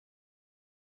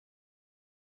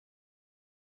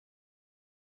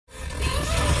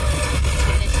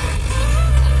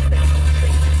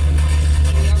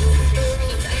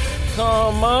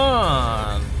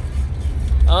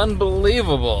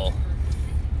Unbelievable.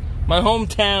 My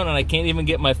hometown, and I can't even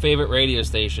get my favorite radio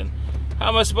station. How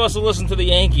am I supposed to listen to the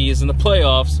Yankees in the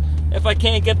playoffs if I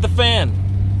can't get the fan?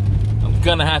 I'm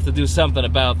gonna have to do something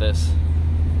about this.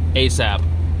 ASAP.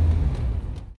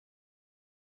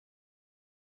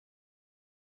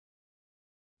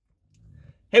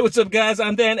 Hey, what's up guys?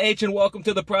 I'm Dan H and welcome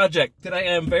to the project. Today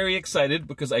I am very excited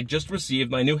because I just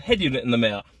received my new head unit in the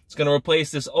mail. It's going to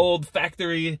replace this old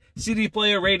factory CD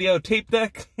player radio tape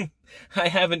deck. I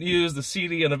haven't used the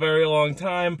CD in a very long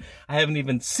time. I haven't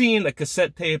even seen a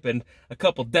cassette tape in a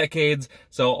couple decades.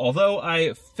 So although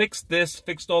I fixed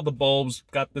all the bulbs,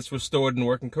 got this restored and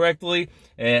working correctly,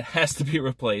 it has to be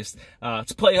replaced.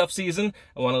 It's playoff season.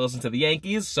 I want to listen to the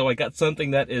Yankees, so I got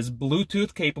something that is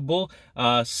Bluetooth capable,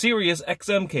 Sirius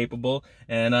XM capable,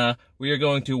 and we are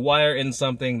going to wire in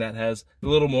something that has a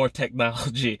little more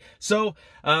technology. So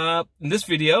in this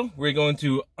video, we're going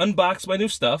to unbox my new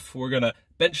stuff. We're going to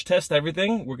bench test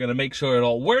everything. We're going to make sure it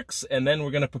all works, and then we're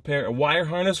going to prepare a wire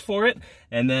harness for it,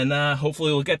 and then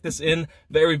hopefully we'll get this in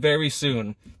very, very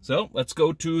soon. So let's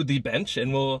go to the bench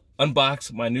and we'll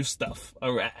unbox my new stuff.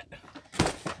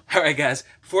 Alright guys,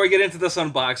 before I get into this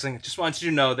unboxing, I just want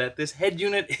you to know that this head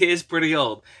unit is pretty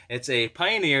old. It's a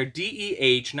Pioneer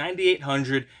DEH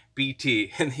 9800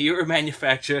 BT, and the year of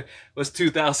manufacture was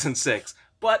 2006.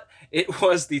 But it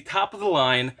was the top of the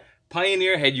line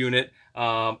Pioneer head unit.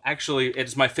 Actually,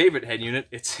 it's my favorite head unit.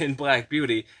 It's in Black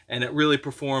Beauty, and it really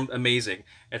performed amazing.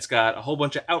 It's got a whole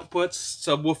bunch of outputs,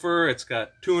 subwoofer, it's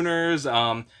got tuners,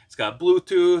 it's got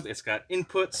Bluetooth, it's got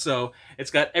inputs, so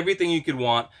it's got everything you could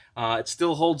want. It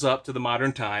still holds up to the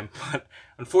modern time, but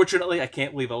unfortunately, I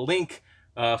can't leave a link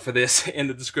for this in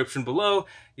the description below.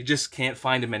 You just can't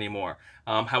find them anymore.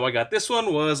 How I got this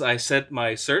one was I set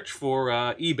my search for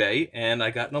eBay, and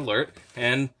I got an alert,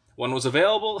 and one was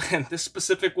available, and this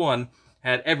specific one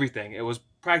had everything. It was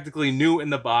practically new in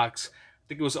the box. I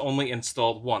think it was only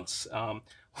installed once.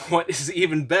 What is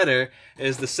even better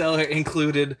is the seller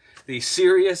included the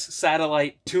Sirius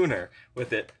satellite tuner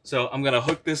with it. So I'm gonna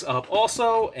hook this up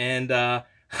also, and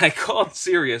I called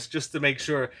Sirius just to make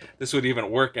sure this would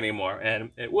even work anymore, and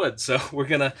it would. So we're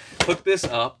gonna hook this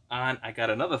up on, I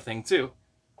got another thing too.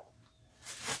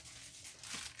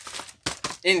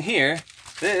 In here,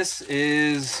 this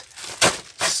is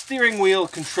steering wheel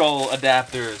control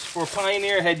adapters for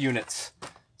Pioneer head units.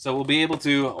 So we'll be able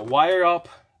to wire up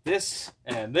this,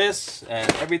 and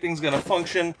everything's gonna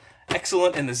function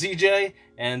excellent in the ZJ.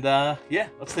 And yeah,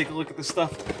 let's take a look at this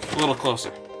stuff a little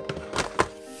closer.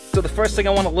 So the first thing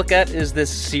I want to look at is this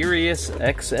Sirius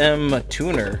XM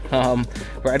tuner.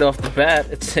 Right off the bat,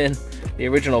 it's in the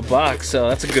original box, so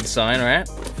that's a good sign, right?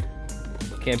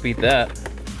 Can't beat that.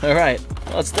 Alright,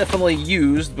 well, it's definitely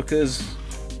used because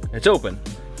it's open.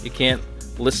 You can't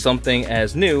list something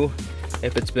as new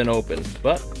if it's been opened.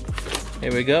 But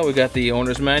here we go. We got the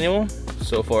owner's manual.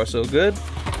 So far, so good.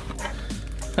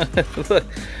 Look,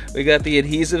 we got the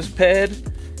adhesives pad.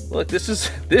 Look, this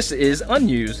is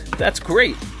unused. That's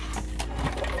great.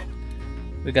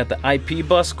 We got the IP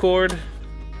bus cord.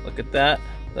 Look at that.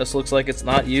 This looks like it's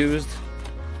not used.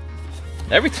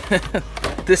 Everything.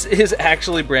 This is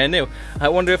actually brand new. I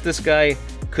wonder if this guy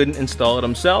couldn't install it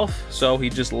himself, so he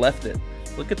just left it.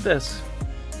 Look at this.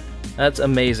 That's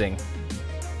amazing.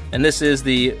 And this is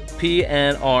the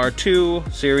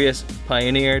PNR2, Sirius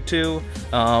Pioneer 2.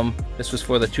 This was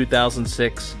for the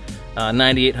 2006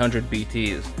 9800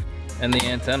 BTs. And the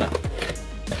antenna.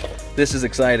 This is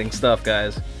exciting stuff,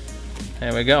 guys.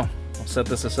 There we go. I'll set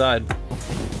this aside.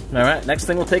 Alright, next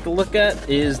thing we'll take a look at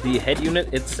is the head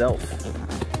unit itself.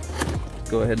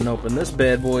 Go ahead and open this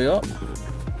bad boy up.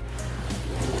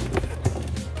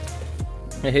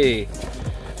 Hey.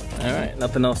 Alright,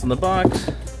 nothing else in the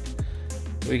box.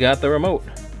 We got the remote.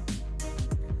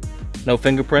 No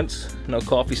fingerprints, no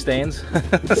coffee stains.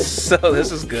 So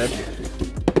this is good.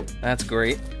 That's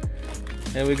great.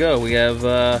 There we go. We have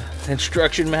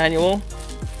instruction manual.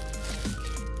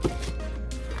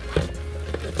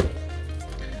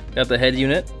 Got the head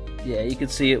unit. Yeah, you can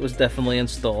see it was definitely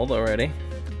installed already.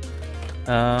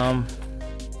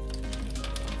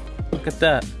 Look at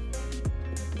that.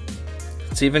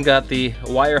 It's even got the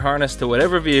wire harness to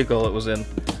whatever vehicle it was in.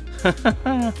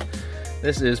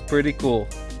 This is pretty cool.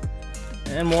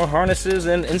 And more harnesses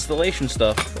and installation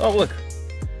stuff. Oh look,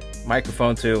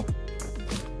 microphone too.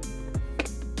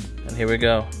 And here we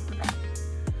go.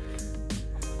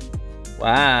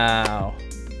 Wow.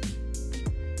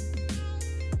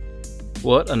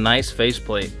 What a nice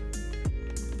faceplate.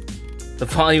 The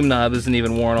volume knob isn't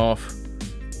even worn off.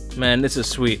 Man, this is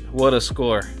sweet. What a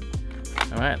score.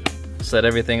 Alright, set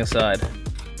everything aside.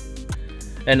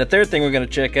 And the third thing we're going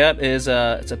to check out is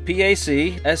it's a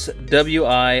PAC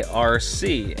SWI-RC,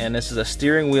 and this is a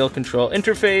steering wheel control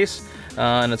interface,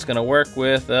 and it's going to work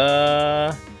with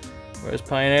where's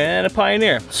Pioneer? And a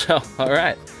Pioneer. So, all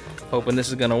right, hoping this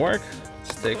is going to work.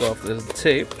 Let's take off this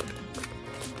tape.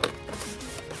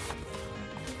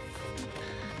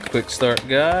 Quick start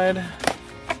guide.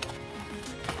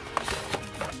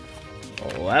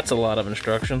 Oh, that's a lot of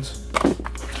instructions.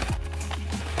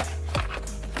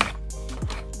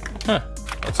 Huh,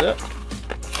 that's it.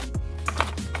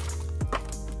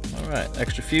 Alright,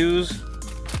 extra fuse,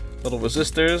 little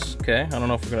resistors. Okay, I don't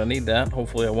know if we're gonna need that.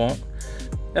 Hopefully I won't.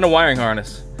 And a wiring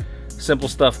harness. Simple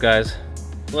stuff, guys.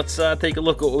 Let's take a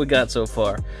look at what we got so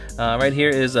far. Right here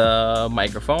is a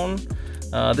microphone.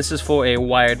 This is for a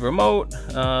wired remote.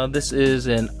 This is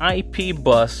an IP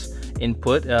bus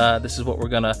input. This is what we're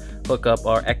gonna hook up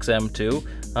our XM to.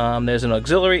 There's an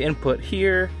auxiliary input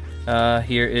here.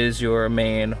 Here is your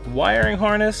main wiring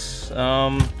harness,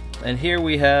 and here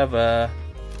we have a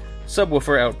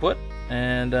subwoofer output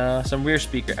and some rear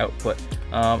speaker output.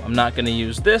 I'm not going to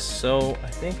use this, so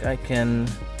I think I can,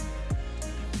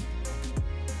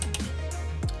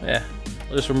 yeah,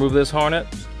 I'll just remove this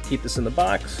harness, keep this in the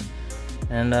box,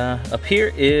 and up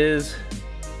here is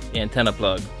the antenna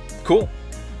plug. Cool.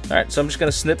 Alright, so I'm just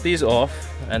going to snip these off,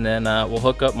 and then we'll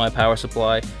hook up my power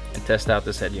supply and test out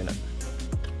this head unit.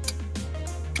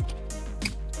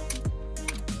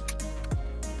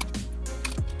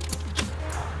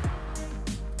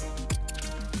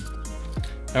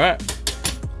 Alright,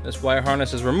 this wire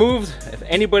harness is removed. If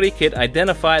anybody could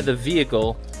identify the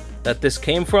vehicle that this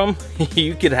came from,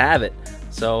 you could have it.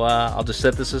 So I'll just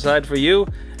set this aside for you.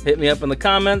 Hit me up in the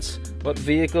comments. What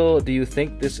vehicle do you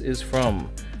think this is from?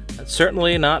 It's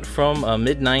certainly not from a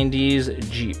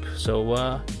mid-90s Jeep.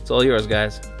 So it's all yours,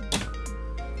 guys.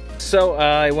 So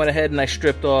I went ahead and I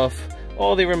stripped off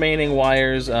all the remaining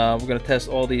wires. We're going to test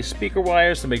all these speaker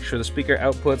wires to make sure the speaker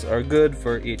outputs are good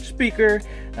for each speaker.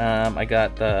 I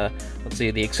got, let's see,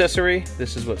 the accessory.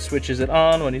 This is what switches it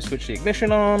on when you switch the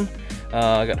ignition on.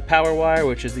 I got the power wire,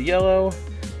 which is the yellow.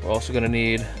 We're also going to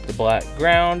need the black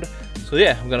ground. So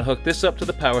yeah, I'm going to hook this up to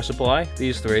the power supply,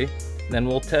 these three. Then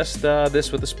we'll test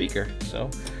this with the speaker. So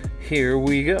here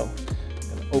we go.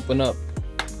 Gonna open up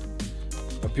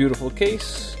a beautiful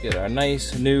case, get our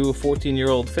nice new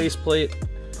 14-year-old faceplate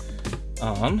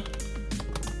on.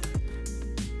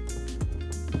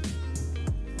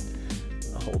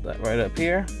 I'll hold that right up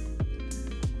here.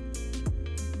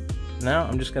 Now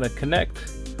I'm just going to connect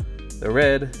the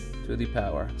red to the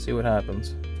power. See what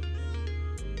happens.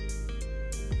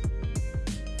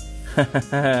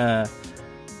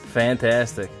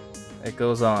 Fantastic. It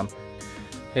goes on.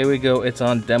 Here we go. It's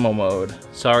on demo mode.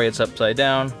 Sorry it's upside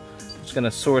down. Just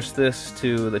gonna source this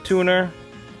to the tuner.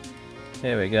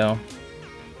 There we go.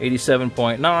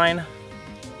 87.9.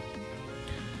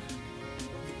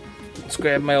 Let's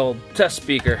grab my old test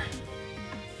speaker.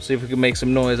 See if we can make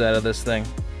some noise out of this thing.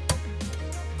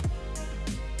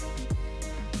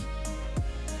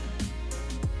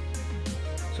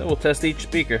 So we'll test each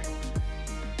speaker.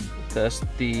 We'll test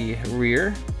the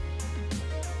rear.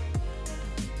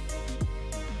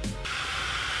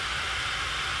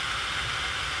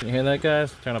 Can you hear that,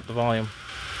 guys? Turn up the volume.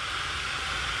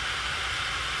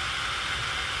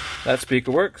 That speaker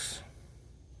works.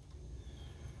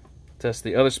 Test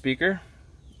the other speaker,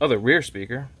 other rear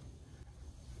speaker.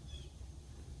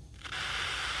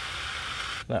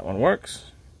 That one works.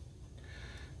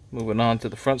 Moving on to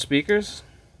the front speakers.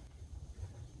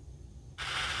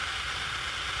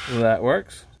 That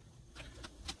works.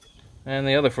 And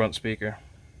the other front speaker.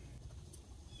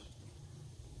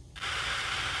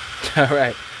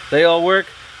 Alright, they all work.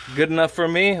 Good enough for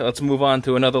me. Let's move on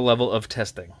to another level of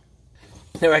testing.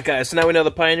 Alright guys, so now we know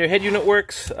the Pioneer head unit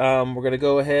works. We're going to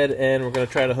go ahead and we're going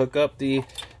to try to hook up the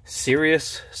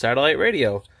Sirius satellite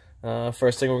radio.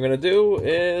 First thing we're going to do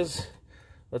is,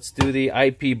 let's do the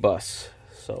IP bus.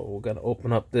 So we're going to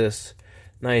open up this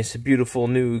nice, beautiful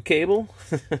new cable.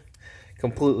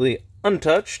 Completely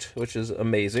untouched, which is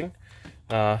amazing.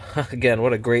 Again,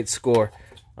 what a great score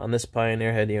on this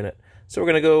Pioneer head unit. So we're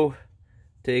going to go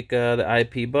take the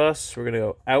IP bus. We're going to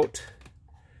go out.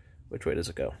 Which way does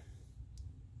it go?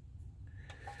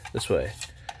 This way.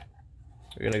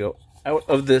 We're going to go out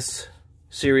of this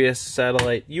Sirius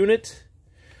satellite unit.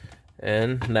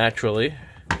 And naturally,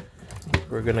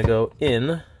 we're going to go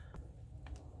in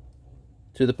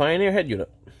to the Pioneer head unit.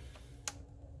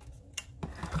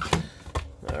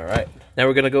 Alright, now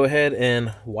we're going to go ahead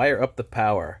and wire up the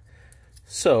power.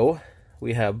 So,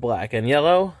 we have black and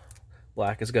yellow.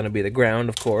 Black is going to be the ground,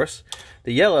 of course.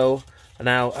 The yellow,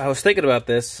 now I was thinking about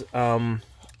this,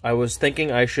 I was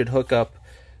thinking I should hook up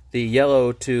the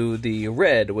yellow to the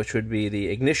red, which would be the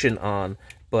ignition on,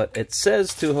 but it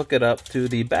says to hook it up to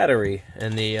the battery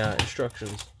in the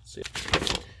instructions. Let's see.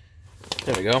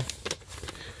 There we go.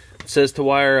 It says to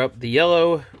wire up the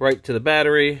yellow right to the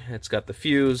battery. It's got the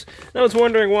fuse. And I was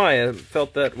wondering why. I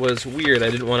felt that was weird. I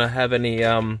didn't want to have any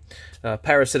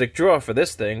parasitic draw for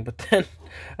this thing, but then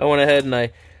I went ahead and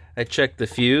I checked the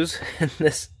fuse, and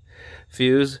this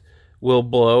fuse will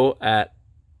blow at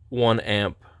 1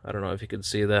 amp. I don't know if you can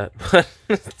see that, but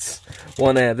it's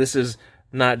 1 amp. This is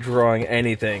not drawing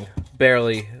anything,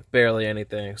 barely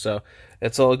anything. So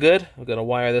it's all good. I'm gonna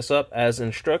wire this up as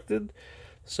instructed.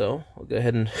 So I'll go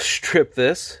ahead and strip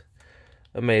this.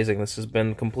 Amazing, this has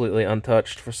been completely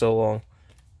untouched for so long.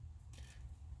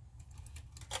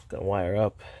 Gonna wire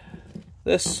up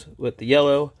this with the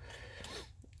yellow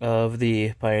of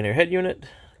the Pioneer head unit.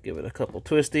 Give it a couple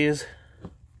twisties.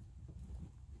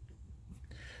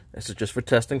 This is just for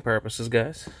testing purposes,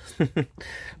 guys.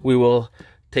 We will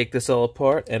take this all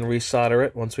apart and resolder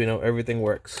it once we know everything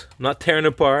works. I'm not tearing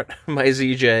apart my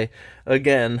ZJ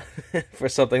again for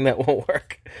something that won't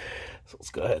work. So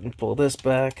let's go ahead and pull this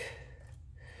back.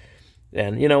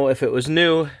 And, you know, if it was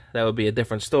new, that would be a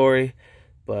different story.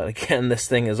 But again, this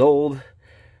thing is old.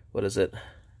 What is it?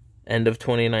 End of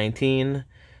 2019.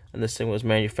 And this thing was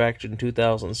manufactured in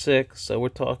 2006. So we're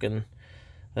talking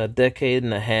a decade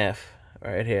and a half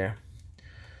right here.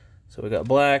 So we got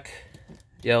black,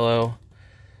 yellow.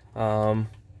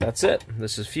 That's it.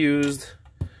 This is fused.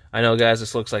 I know, guys,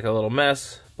 this looks like a little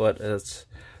mess, but it's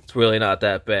really not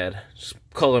that bad. Just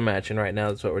color matching right now.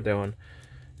 That's what we're doing.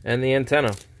 And the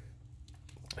antenna.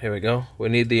 Here we go. We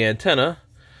need the antenna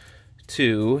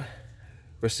to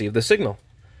receive the signal.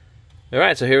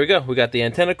 Alright, so here we go. We got the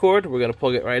antenna cord. We're going to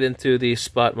plug it right into the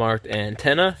spot-marked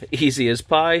antenna. Easy as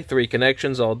pie. 3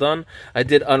 connections, all done. I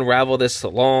did unravel this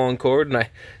long cord, and I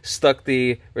stuck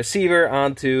the receiver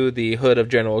onto the hood of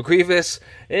General Grievous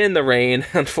in the rain.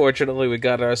 Unfortunately, we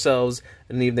got ourselves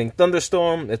an evening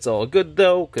thunderstorm. It's all good,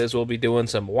 though, because we'll be doing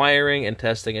some wiring and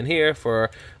testing in here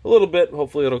for a little bit.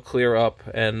 Hopefully, it'll clear up.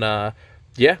 And,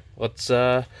 yeah, let's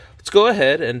go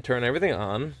ahead and turn everything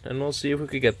on, and we'll see if we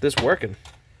can get this working.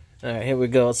 Alright, here we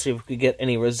go. Let's see if we can get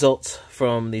any results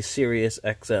from the Sirius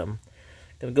XM.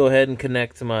 Gonna go ahead and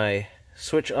connect my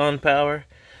switch on power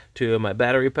to my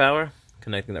battery power,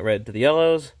 connecting the red to the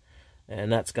yellows,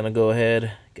 and that's gonna go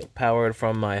ahead get powered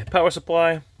from my power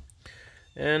supply.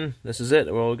 And this is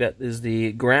it. What we got is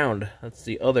the ground. That's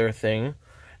the other thing.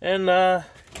 And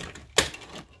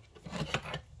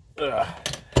here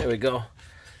we go.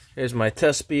 Here's my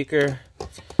test speaker.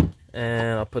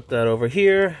 And I'll put that over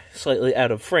here, slightly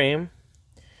out of frame.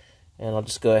 And I'll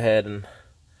just go ahead and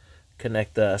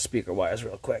connect the speaker wires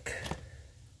real quick.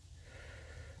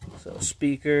 So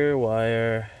speaker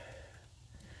wire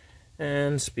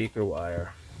and speaker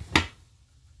wire.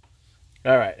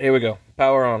 Alright, here we go.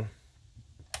 Power on.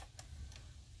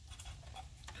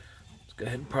 Let's go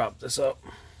ahead and prop this up.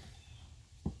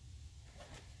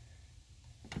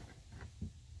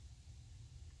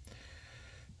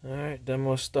 Alright,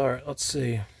 demo start. Let's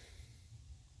see.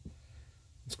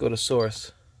 Let's go to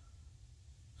source.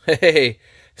 Hey,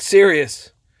 Sirius!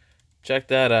 Check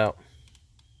that out.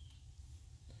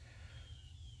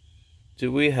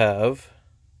 Do we have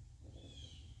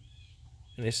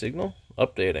any signal?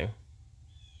 Updating.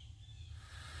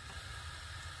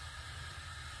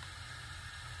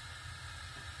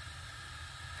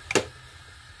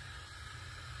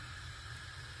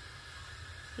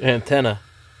 Antenna.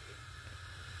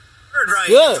 Right.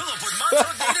 Good. Fill up with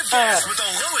Montauk Native Gas with the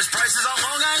lowest prices on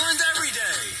Long Island every day.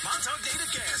 Montauk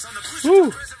Native Gas on the Blue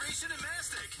Ridge Reservation in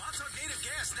Mastic. Montauk Native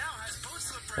Gas now has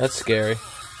boats to That's scary.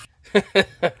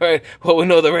 Alright, well, we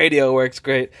know the radio works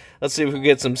great. Let's see if we can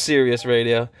get some Sirius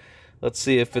radio. Let's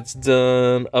see if it's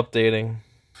done updating.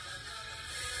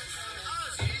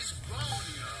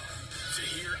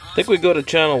 I think we go to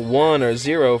channel 1 or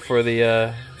 0 for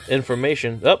the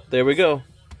information. Oh, there we go.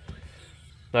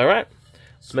 Alright.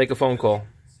 Let's make a phone call.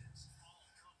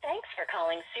 Thanks for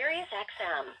calling Sirius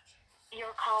XM.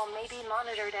 Your call may be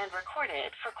monitored and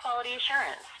recorded for quality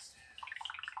assurance.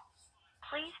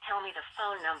 Please tell me the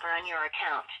phone number on your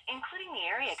account, including the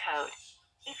area code.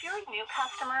 If you're a new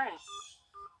customer and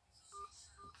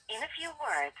in a few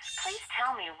words, please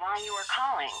tell me why you are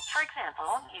calling. For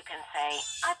example, you can say,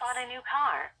 I bought a new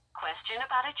car. Question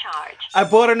about a charge. I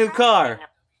bought a new car.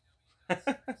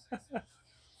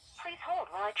 Please hold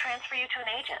while I transfer you to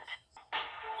an agent.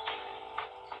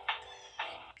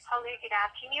 Hello, good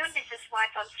afternoon. This is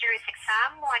Juan from Sirius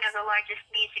XM, one of the largest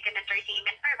music and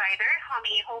entertainment provider. How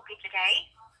may I help you today?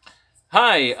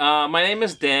 Hi, my name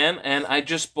is Dan, and I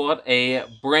just bought a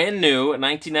brand new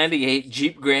 1998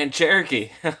 Jeep Grand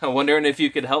Cherokee. I'm wondering if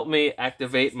you could help me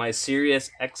activate my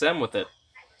Sirius XM with it.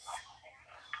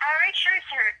 Alright, sure,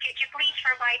 sir. Could you please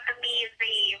provide to me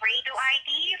the radio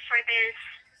ID for this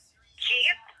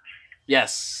Jeep?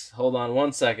 Yes, hold on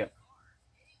one second.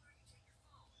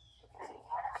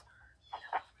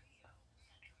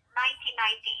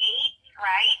 1998,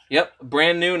 right? Yep,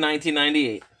 brand new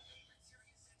 1998.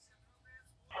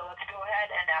 So let's go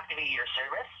ahead and activate your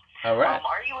service. All right.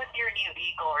 Are you with your new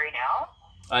vehicle right now?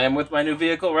 I am with my new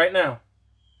vehicle right now.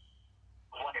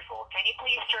 Wonderful. Can you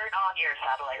please turn on your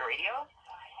satellite radio?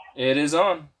 It is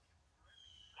on.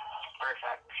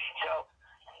 Perfect. So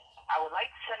I would like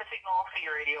to send a signal to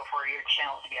your radio for your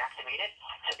channel to be activated.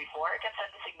 So before I can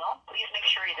send the signal, please make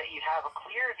sure that you have a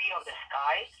clear view of the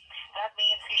sky. That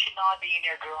means you should not be in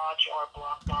your garage or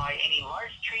blocked by any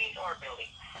large trees or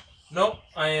buildings. Nope,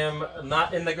 I am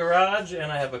not in the garage,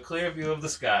 and I have a clear view of the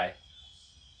sky.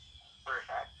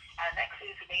 Perfect. And next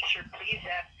is to make sure, please,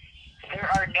 that there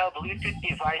are no Bluetooth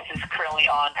devices currently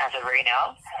on as of right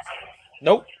now.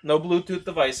 Nope, no Bluetooth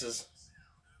devices.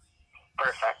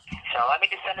 Perfect. So let me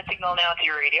just send a signal now to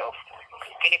your radio.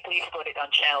 Can you please put it on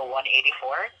channel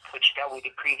 184, which that will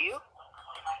be preview.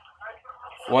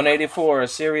 184, a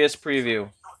Sirius preview.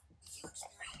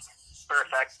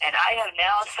 Perfect. And I have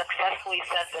now successfully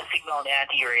sent the signal down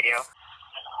to your radio.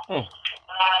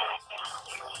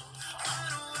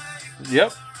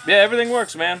 Yep. Yeah, everything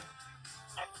works, man.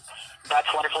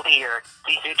 That's wonderful to hear.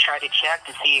 Please do try to check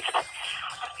to see if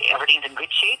everything's in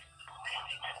good shape.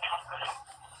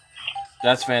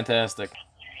 That's fantastic.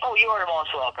 Oh, you are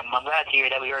most welcome. I'm glad to hear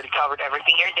that we already covered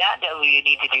everything here, Dan, that we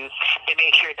need to do to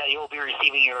make sure that you'll be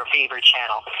receiving your favorite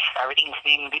channel. Everything's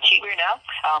in good shape here now.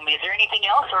 Is there anything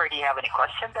else, or do you have any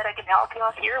questions that I can help you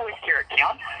out here with your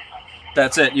account?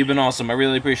 That's it. You've been awesome. I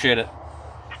really appreciate it.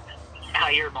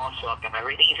 You're most welcome.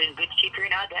 Everything's in good shape here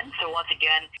now, Dan. So once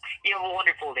again, you have a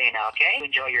wonderful day now, okay?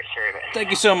 Enjoy your service.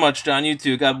 Thank you so much, John. You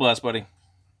too. God bless, buddy.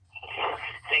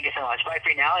 Thank you so much. Bye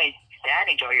for now. Dan,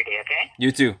 enjoy your day, okay?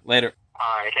 You too. Later.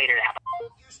 All right, later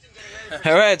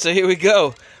now. All right, so here we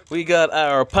go. We got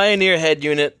our Pioneer head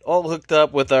unit all hooked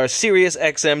up with our Sirius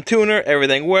XM tuner.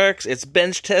 Everything works. It's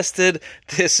bench tested.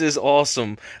 This is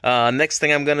awesome. Next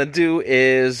thing I'm going to do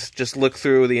is just look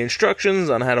through the instructions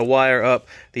on how to wire up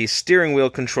the steering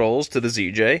wheel controls to the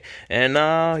ZJ. And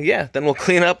yeah, then we'll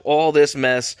clean up all this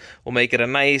mess. We'll make it a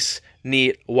nice,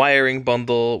 neat wiring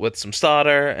bundle with some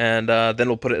solder, and then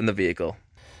we'll put it in the vehicle.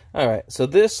 Alright, so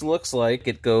this looks like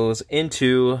it goes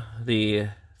into the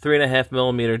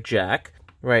 3.5mm jack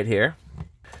right here.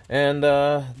 And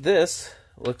this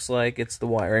looks like it's the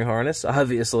wiring harness,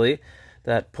 obviously,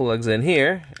 that plugs in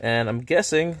here. And I'm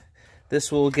guessing this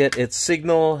will get its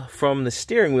signal from the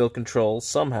steering wheel controls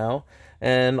somehow,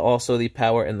 and also the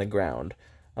power in the ground.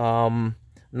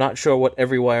 Not sure what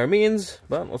every wire means,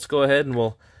 but let's go ahead and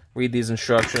we'll read these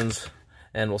instructions,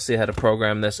 and we'll see how to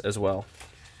program this as well.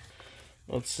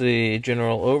 Let's see,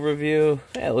 general overview.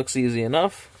 Yeah, it looks easy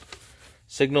enough.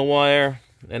 Signal wire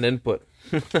and input.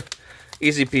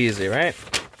 Easy peasy, right?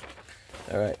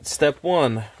 Alright, step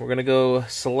one. We're going to go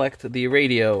select the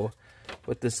radio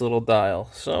with this little dial.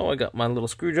 So I got my little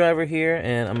screwdriver here,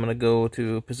 and I'm going to go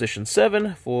to position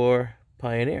 7 for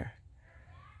Pioneer.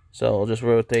 So I'll just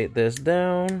rotate this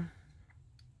down.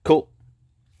 Cool.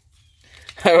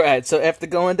 Alright, so after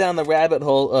going down the rabbit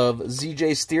hole of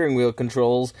ZJ steering wheel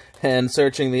controls and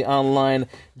searching the online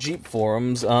Jeep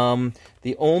forums,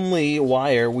 the only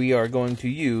wire we are going to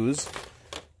use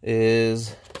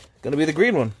is going to be the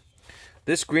green one.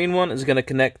 This green one is going to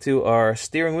connect to our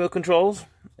steering wheel controls,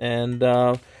 and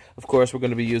of course we're going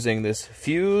to be using this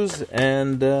fuse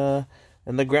and the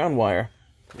ground wire,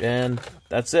 and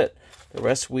that's it. The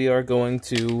rest we are going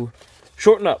to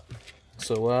shorten up.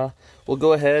 So we'll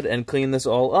go ahead and clean this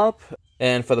all up.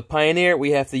 And for the Pioneer,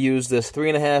 we have to use this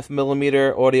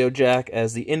 3.5mm audio jack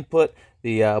as the input.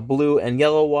 The blue and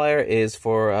yellow wire is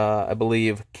for, I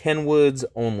believe, Kenwoods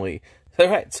only.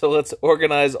 Alright, so let's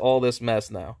organize all this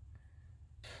mess now.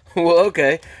 Well,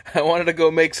 okay, I wanted to go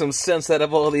make some sense out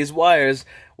of all these wires,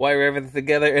 wire everything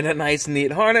together in a nice,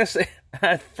 neat harness.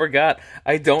 I forgot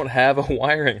I don't have a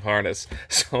wiring harness.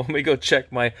 So let me go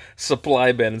check my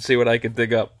supply bin and see what I can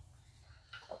dig up.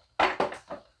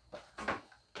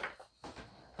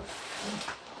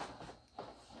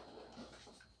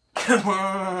 Come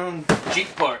on,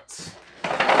 Jeep parts.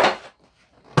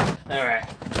 Alright,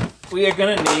 we are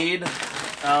gonna need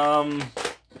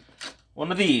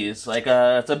one of these, like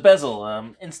it's a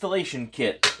bezel installation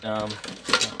kit.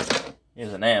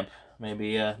 Here's an amp,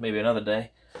 maybe another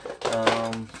day.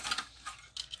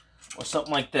 or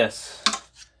something like this.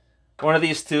 One of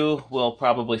these two will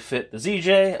probably fit the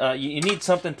ZJ. You need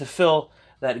something to fill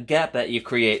that gap that you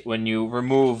create when you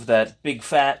remove that big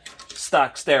fat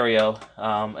stock stereo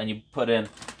and you put in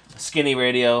a skinny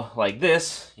radio like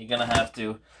this. You're gonna have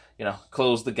to, you know,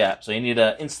 close the gap. So you need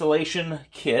an installation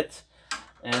kit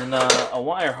and a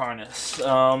wire harness.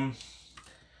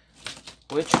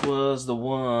 Which was the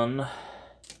one?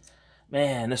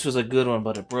 Man, this was a good one,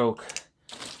 but it broke.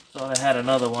 Thought I had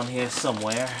another one here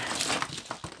somewhere.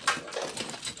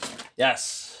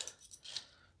 Yes.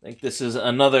 I think this is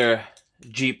another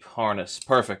Jeep harness.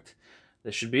 Perfect.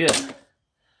 This should be it.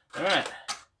 Alright.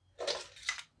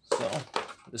 So,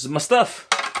 this is my stuff.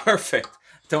 Perfect.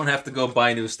 Don't have to go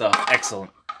buy new stuff.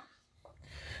 Excellent.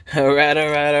 Alright.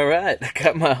 I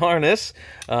got my harness.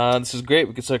 This is great.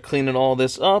 We can start cleaning all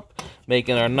this up,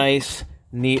 making our nice,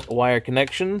 neat wire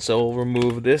connection. So we'll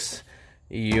remove this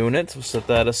unit. We'll set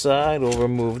that aside. We'll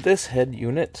remove this head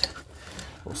unit.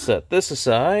 We'll set this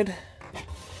aside.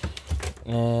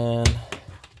 And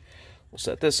we'll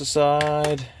set this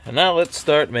aside. And now let's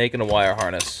start making a wire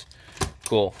harness.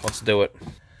 Cool. Let's do it.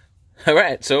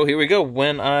 Alright, so here we go.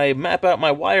 When I map out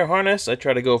my wire harness, I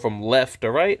try to go from left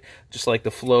to right, just like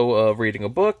the flow of reading a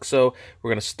book. So we're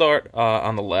going to start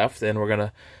on the left, and we're going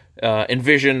to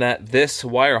envision that this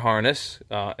wire harness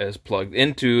is plugged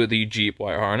into the Jeep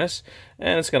wire harness,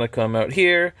 and it's going to come out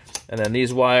here, and then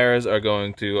these wires are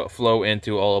going to flow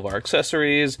into all of our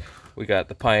accessories. We got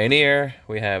the Pioneer,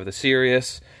 we have the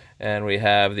Sirius, and we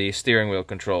have the steering wheel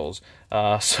controls.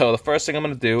 So the first thing I'm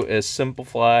going to do is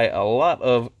simplify a lot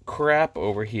of crap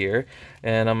over here,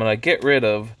 and I'm going to get rid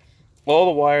of all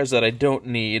the wires that I don't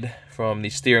need from the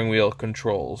steering wheel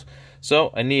controls.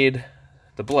 So I need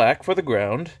the black for the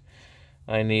ground,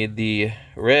 I need the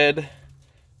red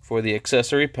for the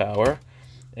accessory power,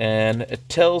 and it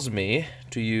tells me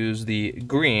to use the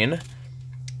green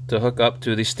to hook up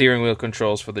to the steering wheel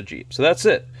controls for the Jeep. So that's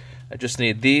it. I just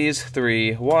need these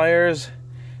 3 wires,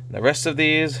 and the rest of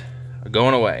these are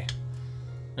going away.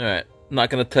 Alright, I'm not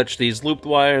going to touch these looped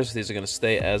wires. These are going to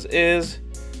stay as is.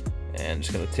 And I'm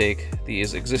just going to take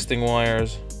these existing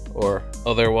wires, or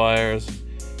other wires,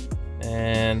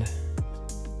 and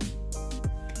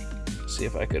see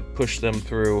if I could push them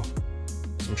through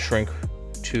some shrink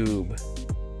tube.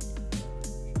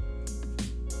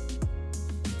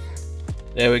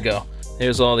 There we go.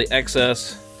 Here's all the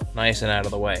excess, nice and out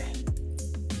of the way.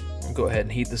 I'll go ahead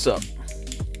and heat this up.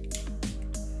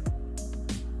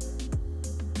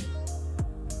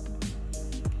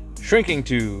 Shrinking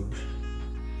tube.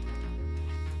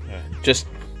 Just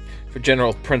for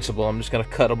general principle, I'm just going to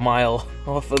cut a mile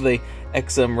off of the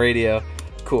XM radio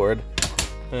cord.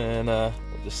 And we'll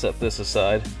just set this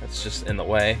aside. That's just in the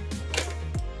way.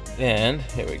 And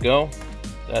here we go.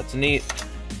 That's neat.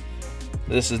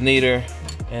 This is neater.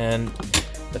 And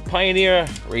the Pioneer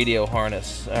radio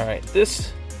harness. Alright,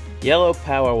 this yellow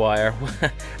power wire.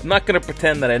 I'm not going to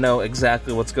pretend that I know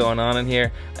exactly what's going on in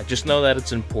here. I just know that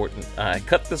it's important. I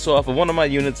cut this off of one of my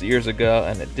units years ago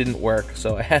and it didn't work,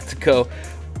 so I had to go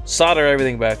solder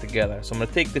everything back together. So I'm going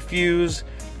to take the fuse,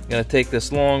 I'm going to take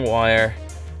this long wire,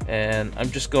 and I'm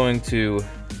just going to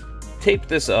tape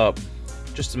this up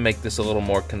just to make this a little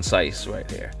more concise right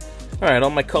here. Alright, all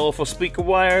my colorful speaker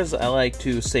wires, I like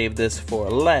to save this for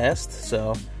last,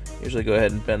 so usually go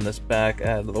ahead and bend this back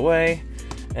out of the way.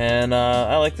 And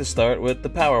I like to start with the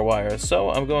power wires,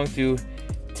 so I'm going to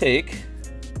take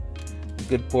a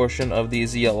good portion of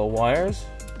these yellow wires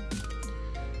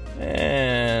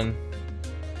and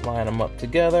line them up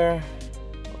together.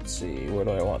 Let's see, where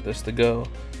do I want this to go?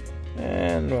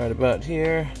 And right about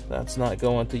here. That's not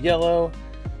going to yellow,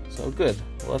 so good.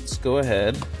 Let's go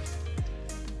ahead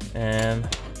and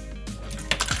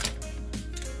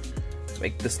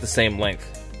make this the same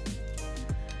length.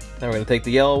 Now we're going to take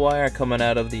the yellow wire coming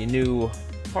out of the new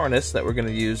harness that we're going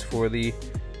to use for the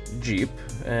Jeep,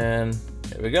 and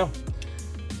there we go.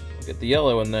 We'll get the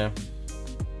yellow in there.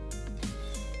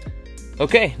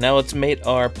 Okay, now let's mate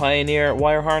our Pioneer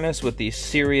wire harness with the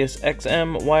Sirius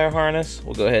XM wire harness.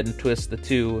 We'll go ahead and twist the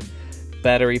 2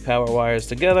 battery power wires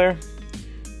together,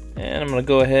 and I'm going to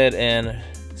go ahead and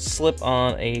slip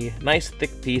on a nice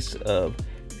thick piece of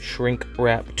shrink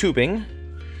wrap tubing.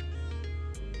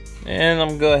 And I'm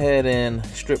going to go ahead and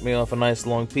strip me off a nice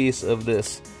long piece of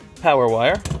this power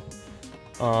wire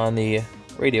on the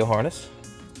radio harness.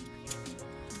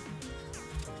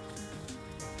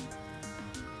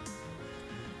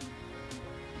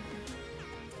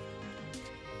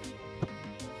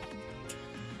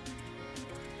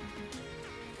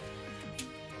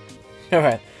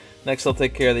 Alright, next I'll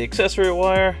take care of the accessory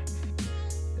wire.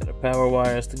 Get our power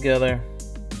wires together.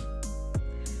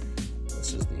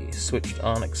 switched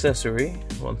on accessory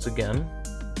once again.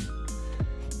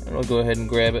 And we'll go ahead and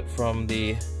grab it from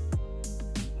the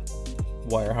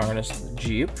wire harness to the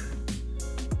Jeep.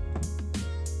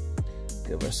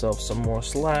 Give ourselves some more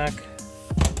slack.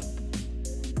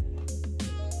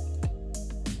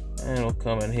 And we'll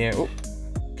come in here. Oh,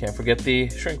 can't forget the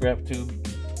shrink wrap tube.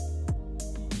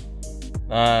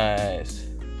 Nice.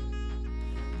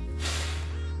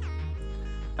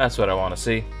 That's what I want to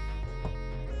see.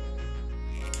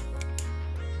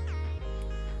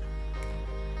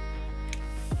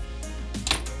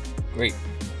 Great.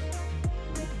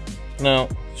 Now,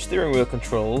 steering wheel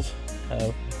controls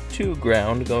have 2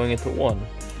 ground going into 1.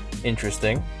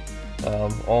 Interesting.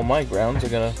 All my grounds are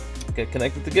gonna get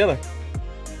connected together.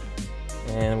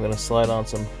 And I'm gonna slide on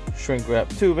some shrink wrap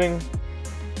tubing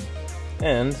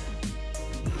and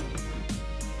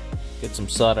get some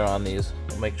solder on these.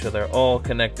 We'll make sure they're all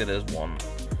connected as one.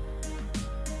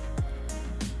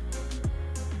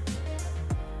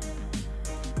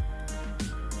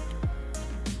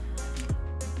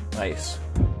 Nice.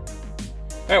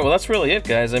 Alright, well that's really it,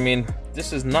 guys. I mean,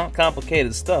 this is not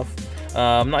complicated stuff.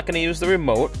 I'm not going to use the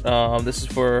remote. This is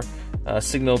for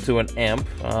signal to an amp.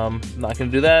 I'm not going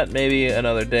to do that. Maybe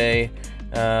another day.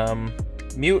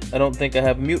 Mute. I don't think I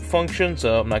have a mute function,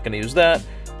 so I'm not going to use that.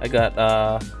 I got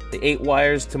the 8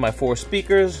 wires to my 4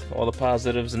 speakers, all the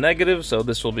positives and negatives, so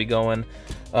this will be going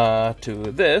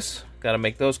to this. Got to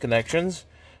make those connections.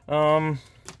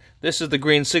 This is the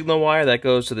green signal wire that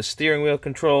goes to the steering wheel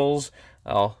controls.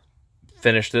 I'll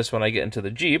finish this when I get into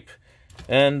the Jeep.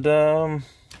 And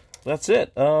that's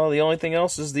it. The only thing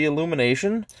else is the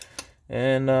illumination,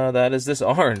 and that is this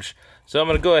orange. So I'm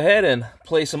going to go ahead and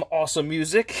play some awesome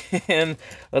music, and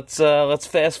let's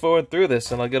fast forward through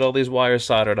this, and I'll get all these wires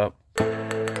soldered up.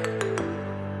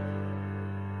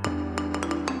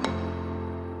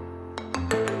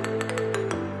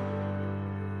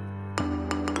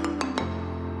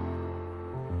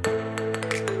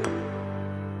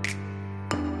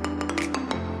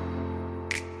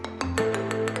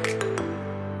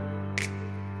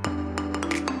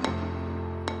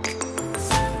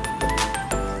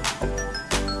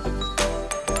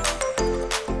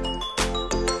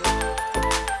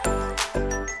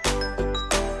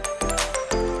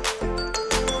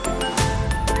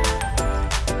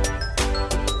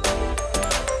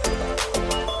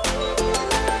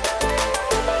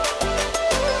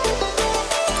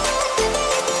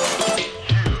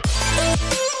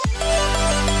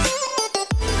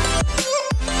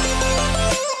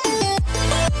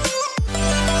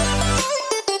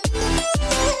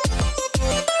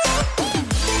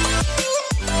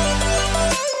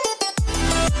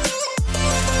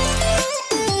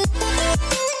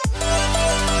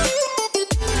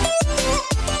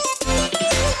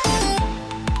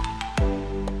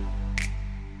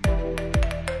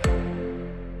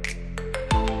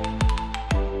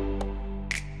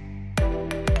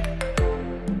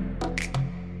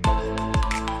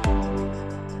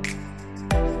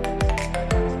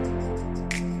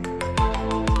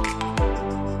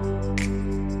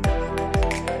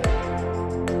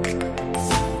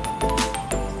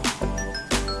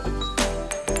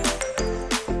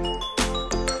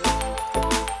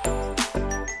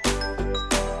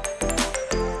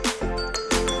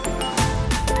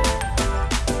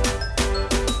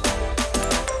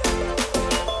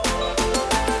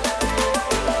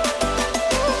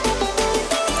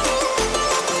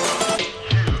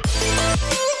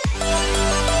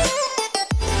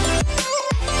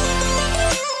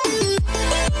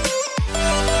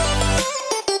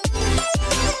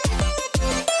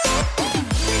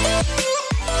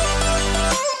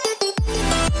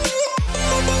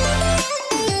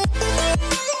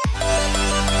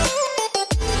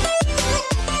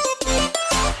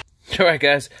 Alright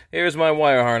guys, here's my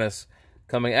wire harness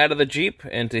coming out of the Jeep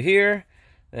into here,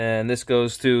 and this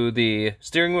goes to the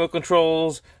steering wheel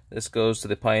controls, this goes to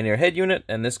the Pioneer head unit,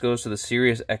 and this goes to the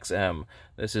Sirius XM.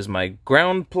 This is my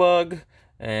ground plug,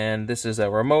 and this is a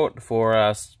remote for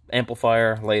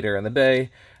amplifier later in the day.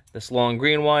 This long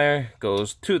green wire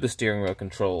goes to the steering wheel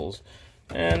controls,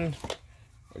 and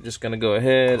we're just going to go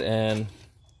ahead and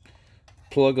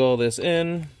plug all this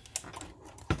in.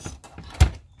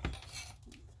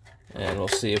 And we'll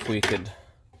see if we could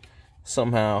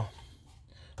somehow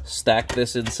stack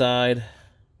this inside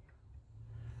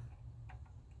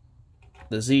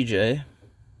the ZJ.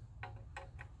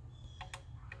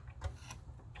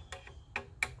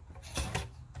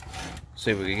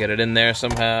 See if we can get it in there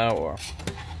somehow, or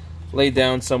lay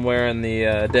down somewhere in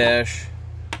the dash.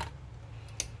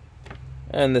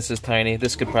 And this is tiny.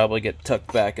 This could probably get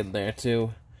tucked back in there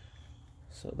too.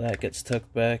 So that gets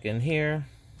tucked back in here.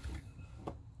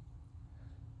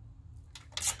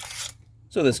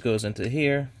 So this goes into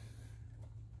here,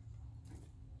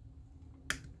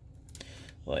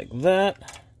 like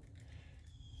that,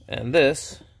 and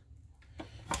this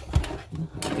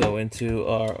go into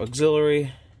our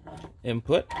auxiliary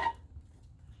input.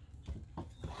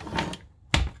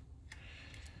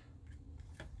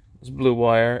 This blue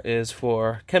wire is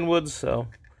for Kenwood's, so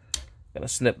I'm gonna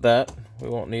snip that. We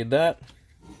won't need that.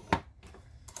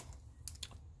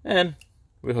 And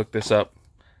we hook this up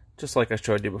just like I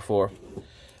showed you before.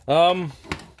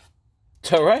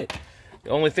 It's alright. The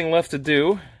only thing left to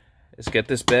do is get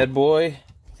this bad boy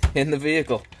in the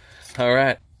vehicle.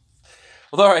 Alright.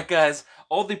 Well, alright guys,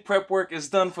 all the prep work is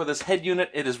done for this head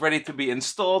unit. It is ready to be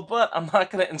installed, but I'm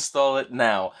not going to install it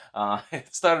now.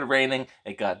 It started raining,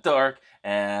 it got dark,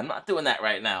 and I'm not doing that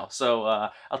right now. So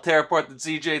I'll tear apart the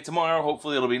ZJ tomorrow.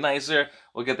 Hopefully it'll be nicer.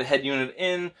 We'll get the head unit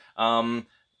in.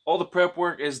 All the prep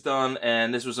work is done,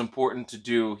 and this was important to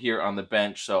do here on the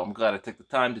bench, so I'm glad I took the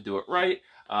time to do it right.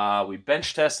 We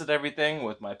bench tested everything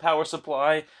with my power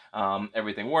supply.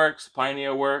 Everything works.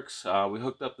 Pioneer works. We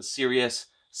hooked up the Sirius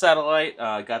satellite,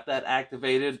 got that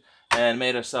activated, and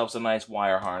made ourselves a nice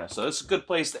wire harness. So this is a good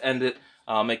place to end it.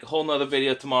 I'll make a whole nother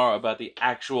video tomorrow about the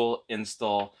actual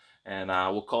install, and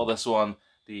we'll call this one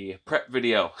the prep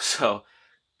video. So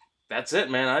that's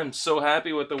it, man. I'm so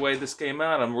happy with the way this came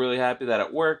out. I'm really happy that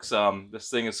it works. This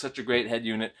thing is such a great head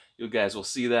unit. You guys will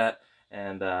see that.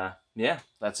 And yeah,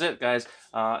 that's it, guys.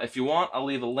 If you want, I'll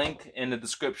leave a link in the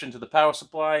description to the power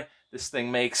supply. This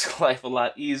thing makes life a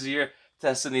lot easier.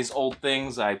 Testing these old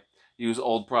things, I use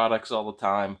old products all the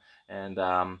time. And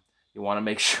you want to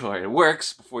make sure it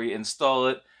works before you install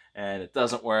it. And it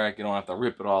doesn't work, you don't have to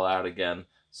rip it all out again.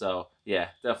 So yeah,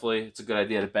 definitely it's a good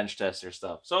idea to bench test your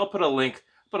stuff. So I'll put a link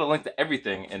to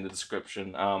everything in the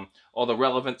description. All the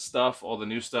relevant stuff, all the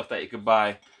new stuff that you can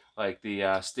buy, like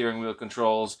the steering wheel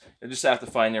controls. You just have to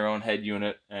find your own head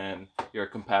unit and your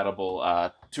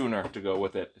compatible tuner to go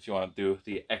with it if you want to do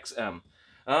the XM.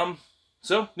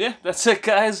 So yeah, that's it,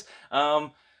 guys.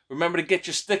 Remember to get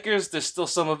your stickers. There's still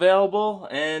some available,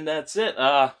 and that's it.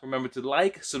 Remember to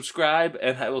like, subscribe,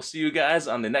 and I will see you guys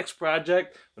on the next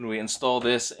project when we install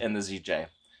this in the ZJ.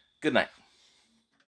 Good night.